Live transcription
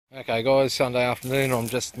Okay guys, Sunday afternoon. I'm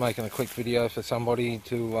just making a quick video for somebody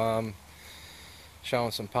to show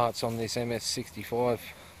them some parts on this MS65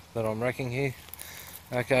 that I'm wrecking here.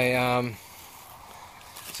 Okay,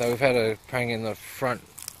 so we've had a prang in the front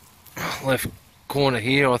left corner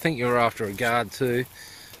here. I think you're after a guard too.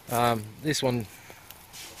 This one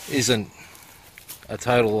isn't a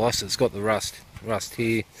total loss. It's got the rust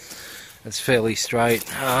here. It's fairly straight.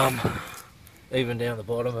 Even down the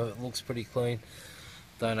bottom of it looks pretty clean.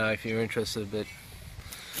 Don't know if you're interested, but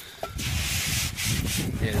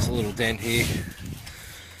yeah, there's a little dent here.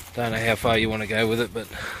 Don't know how far you want to go with it, but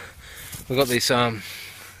we've got this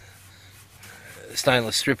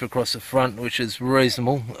stainless strip across the front, which is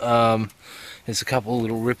reasonable. There's a couple of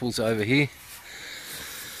little ripples over here.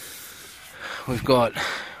 I've got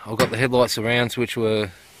the headlight surrounds, which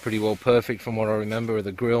were pretty well perfect from what I remember of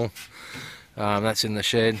the grille. That's in the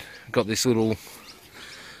shed. Got this little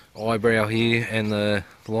eyebrow here and the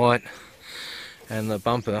light and the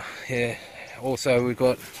bumper. Yeah, also we've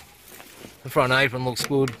got the front apron looks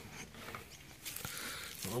good.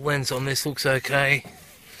 The lens on this looks okay.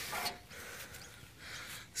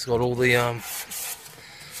 It's got all the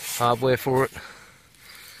hardware for it.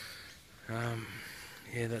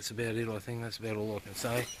 Yeah, that's about it. I think that's about all I can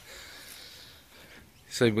say.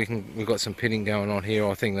 So we've got some pitting going on here.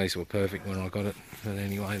 I think these were perfect when I got it, but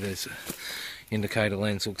anyway, there's indicator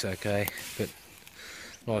lens looks okay, but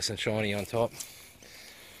nice and shiny on top.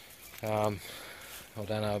 I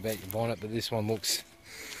don't know about your bonnet, but this one looks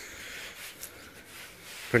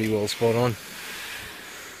pretty well spot on.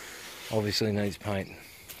 Obviously needs paint,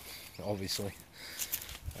 obviously.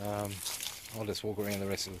 I'll just walk around the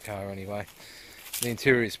rest of the car anyway. The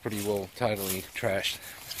interior is pretty well totally trashed.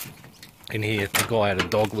 In here, the guy had a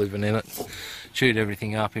dog living in it, chewed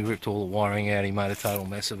everything up, he ripped all the wiring out, he made a total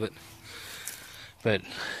mess of it. But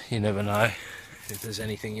you never know if there's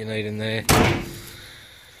anything you need in there.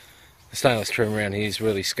 The stainless trim around here is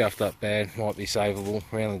really scuffed up bad, might be savable.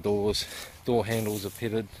 Around the doors, door handles are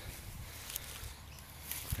pitted,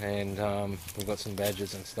 and we've got some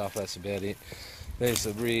badges and stuff. That's about it. There's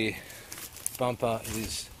the rear bumper,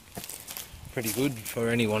 is pretty good for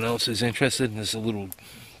anyone else who's interested. There's a little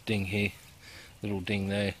ding here, little ding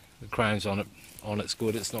there. The chrome's on it's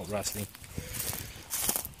good. It's not rusting.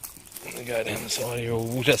 We'll go down the side here.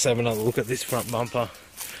 We'll just have another look at this front bumper.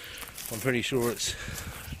 I'm pretty sure it's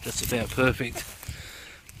just about perfect.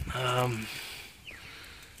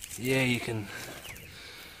 Yeah, you can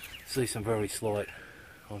see some very slight.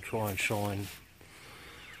 I'll try and shine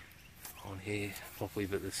on here properly,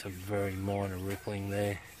 but there's some very minor rippling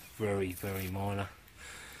there. Very, very minor.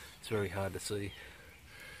 It's very hard to see.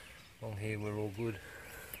 On here we're all good.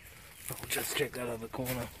 I'll just check that other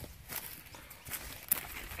corner.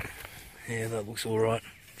 Yeah, that looks alright.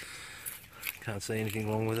 Can't see anything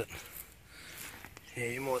wrong with it. Yeah,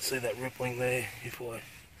 you might see that rippling there if I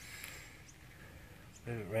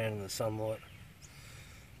move it around in the sunlight.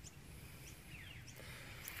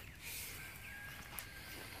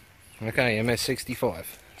 Okay, MS65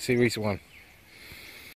 Series 1.